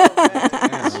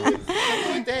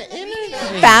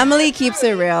Family keeps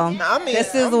it real. I mean,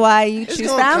 This is why you it's choose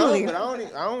gonna family. come, but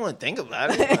I don't want to think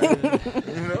about it.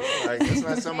 Like that's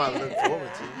not something I look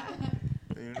forward to.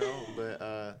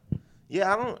 But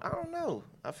yeah, I don't know.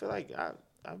 I feel like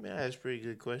I've been asked pretty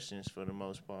good questions for the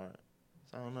most part.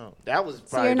 I don't know. That was probably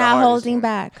So you're the not hardest one. Holding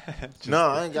back. No,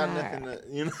 I ain't got Alright.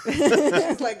 nothing to,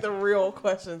 It's like the real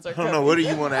questions are. I don't know. What do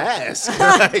you want to ask?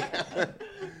 Like, I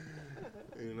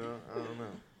don't know.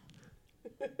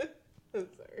 I'm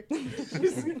sorry. I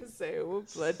was gonna say,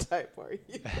 what blood type are you?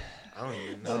 I don't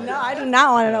even know. No, I do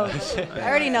not want to know. I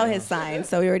already know his sign,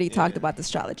 so we already talked about the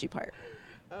astrology part.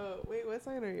 Oh, wait, what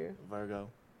sign are you? Virgo.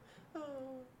 Oh.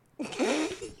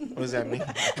 What does that mean?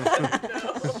 I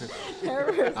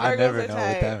never Virgos are know what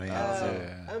tight. that means.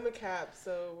 Yeah. I'm a Cap,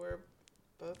 so we're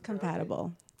both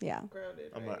Compatible. Yeah.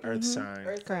 Grounded. I'm right? an Earth sign,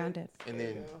 Earth Grounded. and There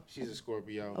you then go. she's a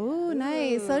Scorpio. Oh,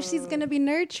 nice. So she's gonna be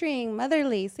nurturing,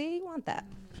 motherly. See, you want that?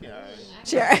 Yeah,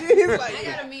 Sure. He's like, I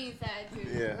got a mean side too.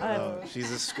 yeah. She's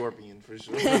a Scorpion for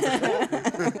sure.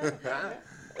 That's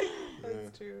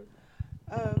true.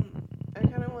 I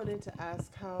kind of wanted to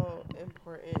ask how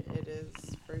important it is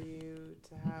for you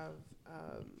to have,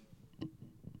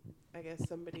 I guess,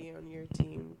 somebody on your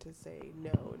team to say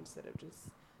no instead of just,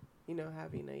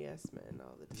 having a yes man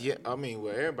all the time. Yeah, I mean,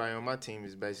 well, everybody on my team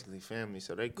is basically family,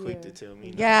 so they quick to tell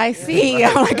me. No. Yeah, I see.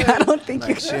 I'm like, I don't think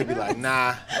Like you she'll be like,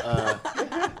 nah.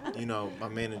 My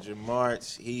manager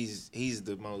March, he's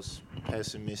the most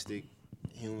pessimistic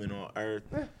human on earth,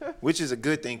 which is a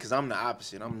good thing because I'm the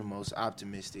opposite. I'm the most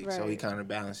optimistic, so he Right. kind of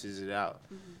balances it out.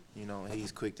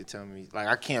 He's quick to tell me like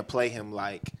I can't play him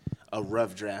like a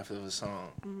rough draft of a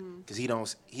song because he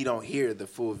don't hear the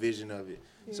full vision of it.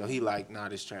 So he like, nah,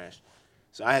 this trash.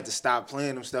 So I had to stop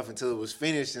playing them stuff until it was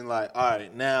finished and like, all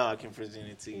right, now I can present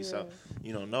it to you. So,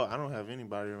 no, I don't have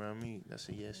anybody around me that's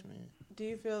a yes man. Do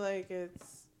you feel like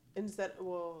it's not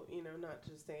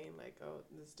just saying like, oh,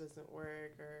 this doesn't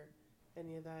work or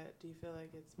any of that? Do you feel like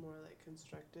it's more like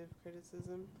constructive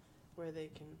criticism where they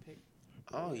can pick?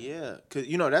 Oh, yeah. Because,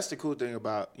 that's the cool thing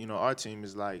about, our team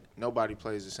is like nobody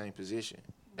plays the same position.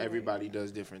 Right. Everybody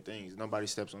does different things. Nobody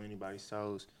steps on anybody's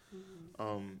toes.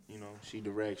 She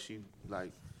directs, she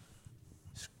like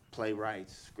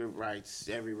playwrights, script writes,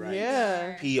 every write,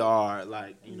 Yeah. PR,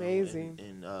 like, Amazing.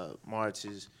 And March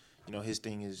is, his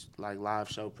thing is like live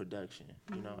show production,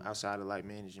 outside of like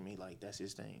managing me, like that's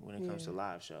his thing when it comes to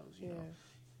live shows, you know.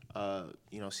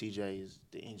 CJ is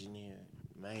the engineer,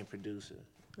 main producer,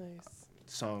 Nice.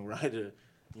 songwriter,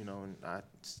 and I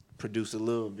produce a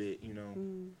little bit,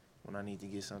 when I need to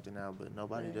get something out, but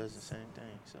nobody Nice. does the same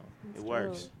thing, so That's it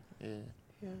works. dope. Yeah.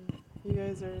 Yeah. You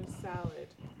guys are salad.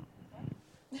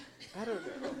 I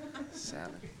don't know.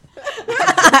 Salad.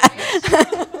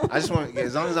 I just want,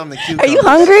 as long as I'm the cucumbers. Are you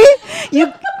hungry?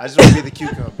 You I just want to be the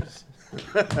cucumbers.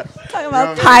 talking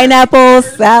about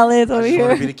pineapples, salads I over just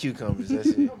want to be here? the cucumbers. That's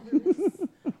it.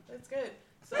 That's good.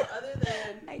 So other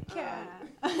than I can't.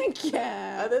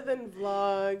 other than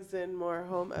vlogs and more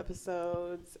home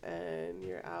episodes and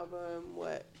your album,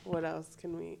 what else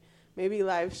can we? Maybe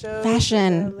live shows.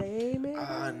 Fashion. In LA, maybe?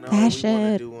 No, Fashion. We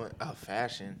want to do one. Oh,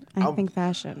 fashion. I think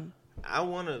fashion. I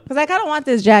want to. Because I kind of want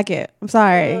this jacket. I'm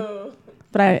sorry. Oh.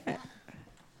 But I.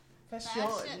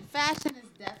 Fashion is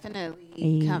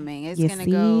definitely Hey, coming. It's you going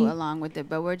to go see? along with it,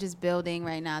 but we're just building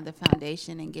right now the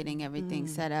foundation and getting everything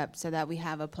set up so that we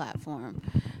have a platform.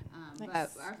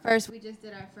 But we just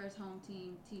did our first home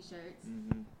team T-shirts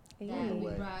that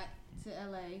we brought to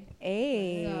LA.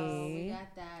 Hey. So we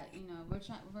got that. You know, we're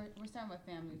starting with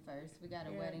family first. We got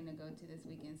a wedding to go to this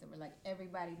weekend, so we're like,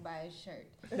 everybody buy a shirt.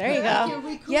 There you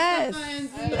go. Yes.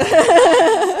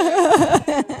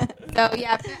 So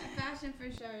yeah, fashion for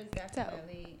sure is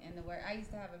definitely in the work. I used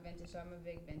to have a vintage, so I'm a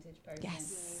big vintage person.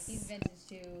 Yes. He's vintage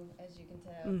too, as you can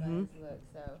tell by his look.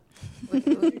 So.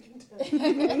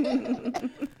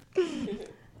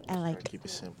 I like Keep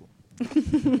it simple.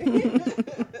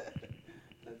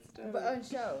 But on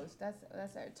shows, that's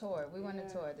our tour. We want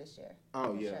to tour this year.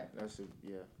 Oh for yeah, sure. that's a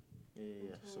yeah.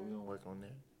 So we're gonna work on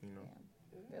that. You know.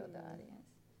 Build the audience.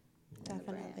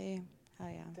 Definitely. Oh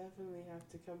yeah. Definitely have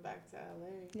to come back to LA.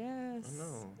 Yes. I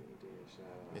know. and do your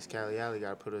show. Miss Cali Alley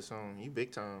gotta put us on. You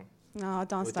big time. No,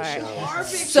 don't With the start.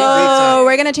 shows. So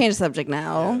we're gonna change the subject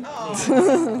now. Come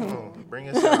on, bring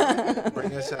us out.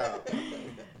 Bring us out.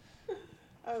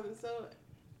 So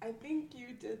I think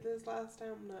you did this last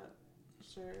time. I'm not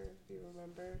sure if you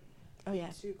remember. Oh yeah.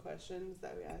 2 questions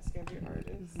that we ask every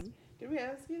artist. Did we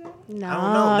ask you that? No, I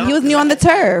don't know. No, he was new on the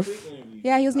turf.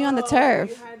 Yeah, he was new on the You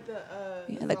turf. had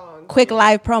Yeah, the the song. quick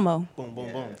live promo. Boom,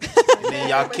 boom, boom. And then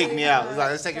y'all kicked me out. It was like,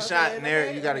 let's take a shot, and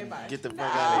there you gotta get the fuck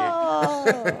out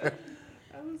of here.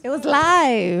 It was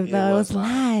live though. It was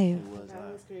live. It was That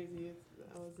live. was crazy.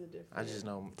 That was a different. I just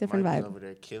know Different Mike was vibe. over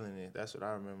there killing it. That's what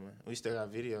I remember. We still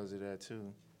got videos of that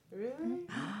too, Really?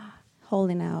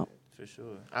 Holding out. for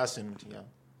sure. I'll send them to y'all.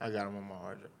 I got them on my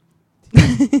hard drive.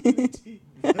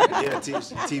 Yeah,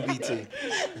 TBT.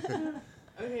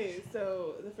 Okay,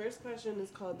 so the first question is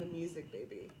called the music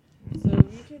baby. So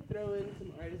if you could throw in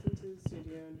some artists into the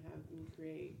studio and have them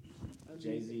create a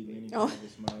Jay-Z, Lenny Oh.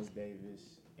 Kravitz, Miles Davis,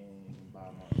 and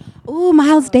Bob Marley. Ooh,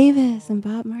 Miles Davis and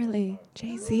Bob Marley.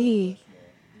 Jay-Z.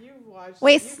 You've watched.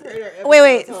 Wait, you've heard our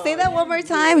wait. episodes Say all. that one more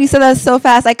time. You said that so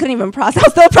fast. I couldn't even process.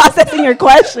 I'm still processing your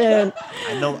question.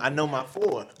 I know my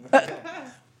 4.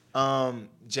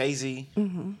 Jay-Z,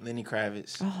 Lenny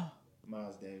Kravitz,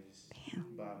 Miles Davis,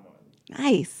 Bob Marley.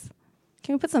 Nice.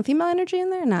 Can we put some female energy in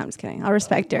there? No, I'm just kidding. I'll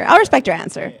respect your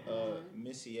answer.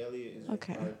 Missy Elliott is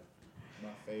Okay. my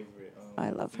favorite. I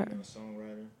love her. female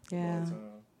songwriter. Yeah. Of all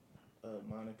time.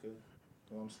 Monica,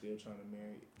 who I'm still trying to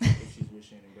marry if she's with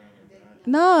Shannon Brown or not.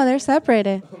 No, they're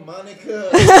separated. Monica,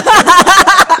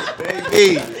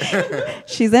 baby.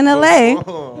 She's in LA.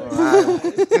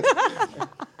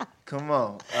 Come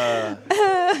on.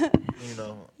 You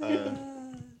know, I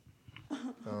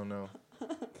don't know.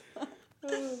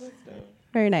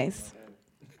 Very nice.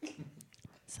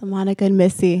 So Monica and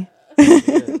Missy.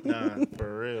 Nah,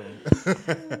 for real.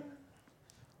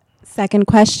 Second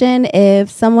question. If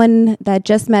someone that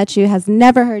just met you has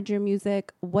never heard your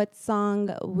music, what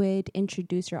song would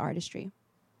introduce your artistry?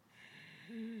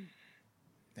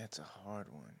 That's a hard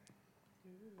one.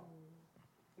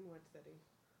 In what setting?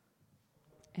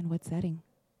 And what setting?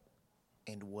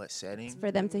 In what setting?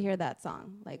 For them to hear that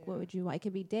song. Like, what would you want? It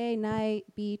could be day, night,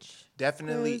 beach.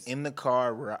 Definitely cruise. in the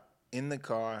car,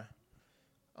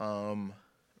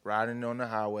 riding on the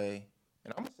highway,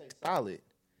 and I'm gonna say solid.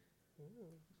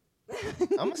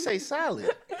 I'm gonna say solid.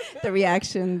 The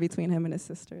reaction between him and his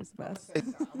sister is best.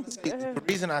 The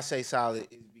reason I say solid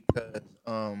is because it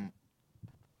kind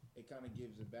of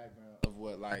gives a background of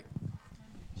what like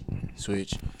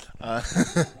switch,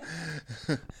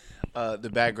 the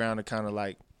background of kind of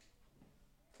like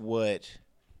what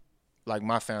like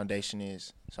my foundation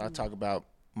is. So I talk about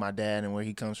my dad and where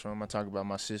he comes from. I talk about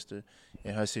my sister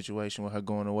and her situation with her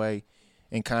going away,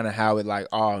 and kind of how it like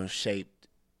all shaped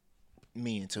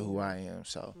me into who I am.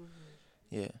 So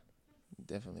yeah,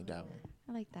 definitely that one.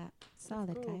 I like that.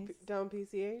 Solid, Cool. guys. Down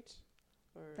PCH?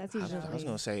 Or That's I usually was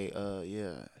gonna say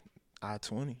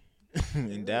I-20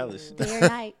 in Dallas. day or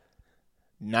night.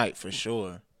 Night for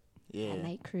sure. Yeah. A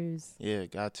night cruise. Yeah,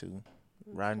 got to.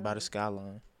 Riding by the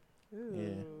skyline.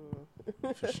 Ooh.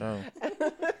 Yeah. For sure.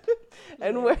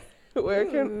 And Where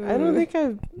can I don't think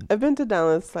I've been to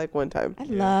Dallas like one time. I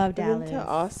love I've Dallas. been to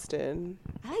Austin.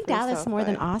 I like for Dallas South more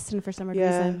than by. Austin for some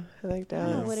Yeah, reason. I like I don't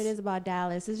know Dallas. what it is about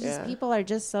Dallas. It's just Yeah. people are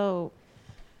just so.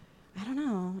 I don't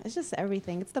know. It's just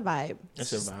everything. It's the vibe.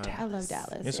 It's a vibe. I love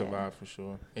Dallas. It's a yeah. vibe for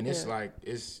sure. And it's Yeah. like,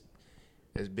 it's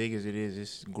as big as it is,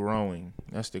 it's growing.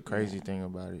 That's the crazy thing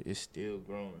about it. It's still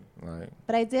growing. Like,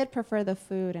 But I did prefer the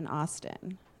food in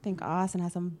Austin. I think Austin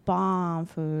has some bomb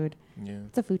food. yeah.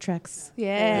 It's the food trucks.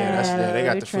 Yeah, Yeah, they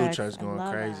got the food trucks. trucks I going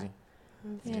love crazy.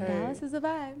 that. Yeah, tight. Dallas is a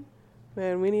vibe.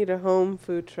 Man, we need a home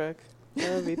food truck.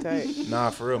 That would be tight. Nah,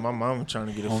 for real. My mom trying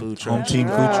to get a Home- food home truck. team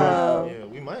food truck? truck? Yeah,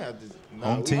 we might have to.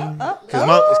 Home team?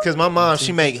 Cause my mom,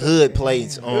 she make hood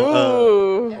plates on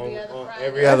Ooh.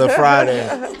 every other Friday.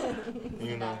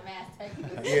 You know.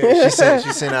 Yeah,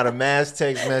 she sent out a mass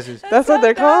text message. That's what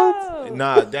they're called?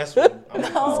 Nah, that's what I'm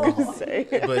gonna say.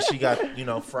 But she got,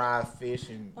 fried fish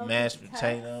and mashed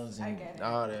potatoes and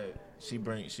all that. She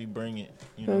bring it,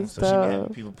 That's so she be having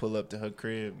dope. people pull up to her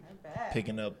crib,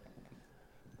 picking up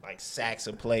like sacks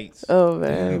of plates, Oh,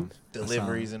 man.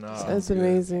 deliveries and all. That's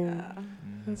amazing.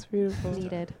 That's beautiful.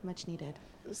 Needed, much needed.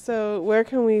 So, where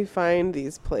can we find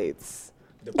these plates?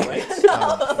 The plates.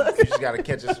 You just gotta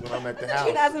catch us when I'm at the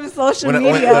house. That's some social When I-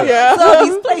 when- media. Yeah. So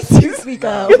these places you speak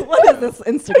of. What is this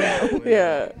Instagram?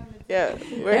 Yeah. Yeah.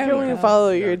 Where There can we we go. follow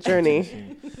your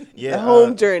journey? Yeah, The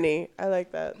home journey. I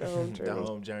like that. The home The journey.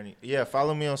 home journey. Yeah,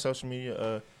 follow me on social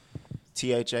media.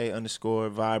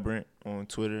 THA_vibrant on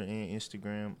Twitter and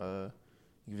Instagram. You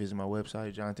can visit my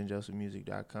website,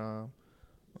 jonathanjosephmusic.com.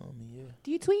 Yeah.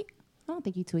 Do you tweet? I don't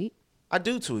think you tweet. I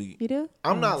do tweet. You do?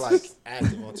 I'm not like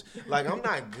active on like I'm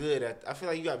not good at I feel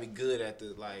like you gotta be good at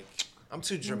the like I'm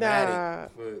too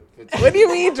dramatic for What do you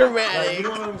mean like, dramatic? you know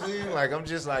what I'm saying? Like I'm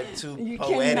just like too You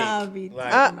poetic. cannot be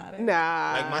like,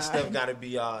 Nah. like my stuff gotta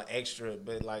be extra,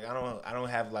 but like I don't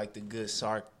have like the good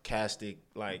sarcastic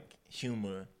like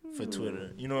humor for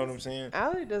Twitter. You know what I'm saying?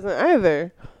 Allie doesn't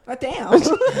either. Oh, damn.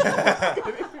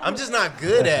 I'm just not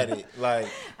good at it. Like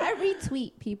I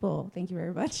retweet people. Thank you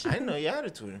very much. I didn't know you had a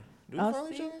Twitter. Do you Oh, follow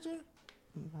each see? other on Twitter?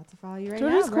 I'm about to follow you right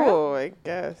Twitter's now, bro. cool, I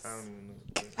guess. I don't even know.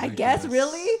 I guess,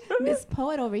 really? Miss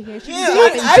Poet over here. She's Yeah,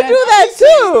 dropping I gems. do that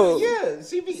too. Yeah,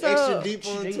 she be So, extra deep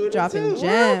on she Twitter dropping too.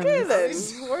 gems. Okay then.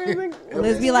 Where is it-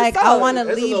 Liz be it's like, I solid. want to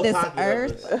There's a leave little this pocket of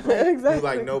earth. us. Exactly. Who,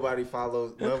 like nobody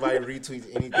follows, nobody retweets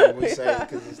anything we say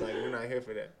because it's like we're not here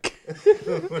for that.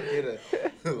 We're here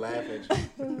to laugh at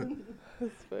you.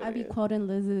 I'd be quoting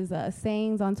Liz's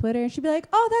sayings on Twitter, and she'd be like,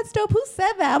 "Oh, that's dope. Who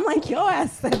said that?" I'm like, "Your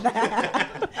ass said that."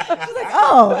 She's like,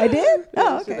 "Oh, I did.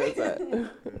 Oh, She okay." does that.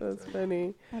 That's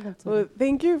funny. I love Well, Twitter.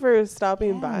 thank you for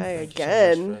stopping Yes. by Thank you so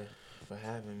again. much for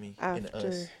having me and After,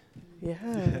 us. yeah.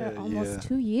 For almost Yeah.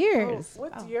 2 Oh, years.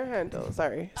 what's Oh. your handle?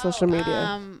 Sorry, social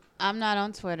media. I'm not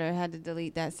on Twitter. I had to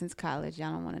delete that since college.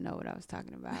 Y'all don't want to know what I was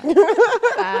talking about.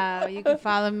 You can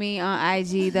follow me on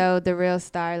IG though, the real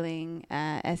Starling,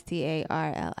 STARLING,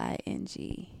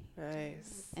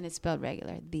 Nice. and it's spelled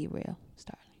regular, the real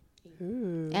Starling.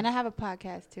 Ooh. And I have a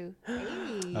podcast too, Oh,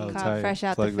 called tight. Fresh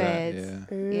Out Plug the that, Feds.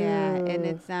 yeah. Yeah, and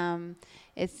Ooh.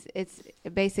 it's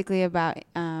basically about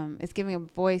it's giving a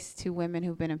voice to women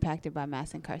who've been impacted by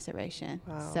mass incarceration.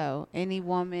 Wow. So any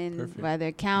woman, Perfect.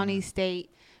 whether county, state,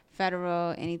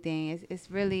 federal, anything,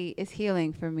 it's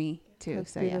healing for me too.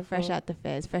 That's so yeah, fresh beautiful. out the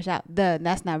feds, fresh out the.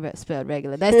 That's not spelled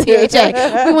regular. That's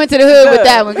THA. We went to the hood with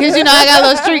that one because I got a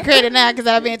little street credit now because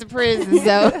I've been to prison.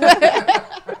 So.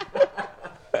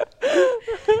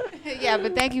 Yeah,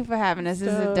 but thank you for having us. This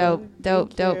is a dope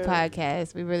Thank you.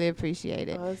 podcast. We really appreciate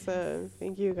it. Awesome.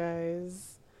 Thank you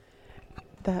guys.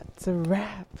 That's a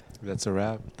wrap. That's a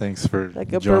wrap. Thanks for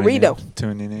Like a joining burrito. in,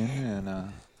 tuning in, and I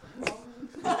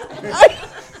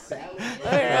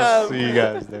see you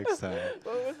guys next time.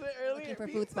 What was it earlier? Looking for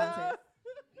food Pizza? sponsors.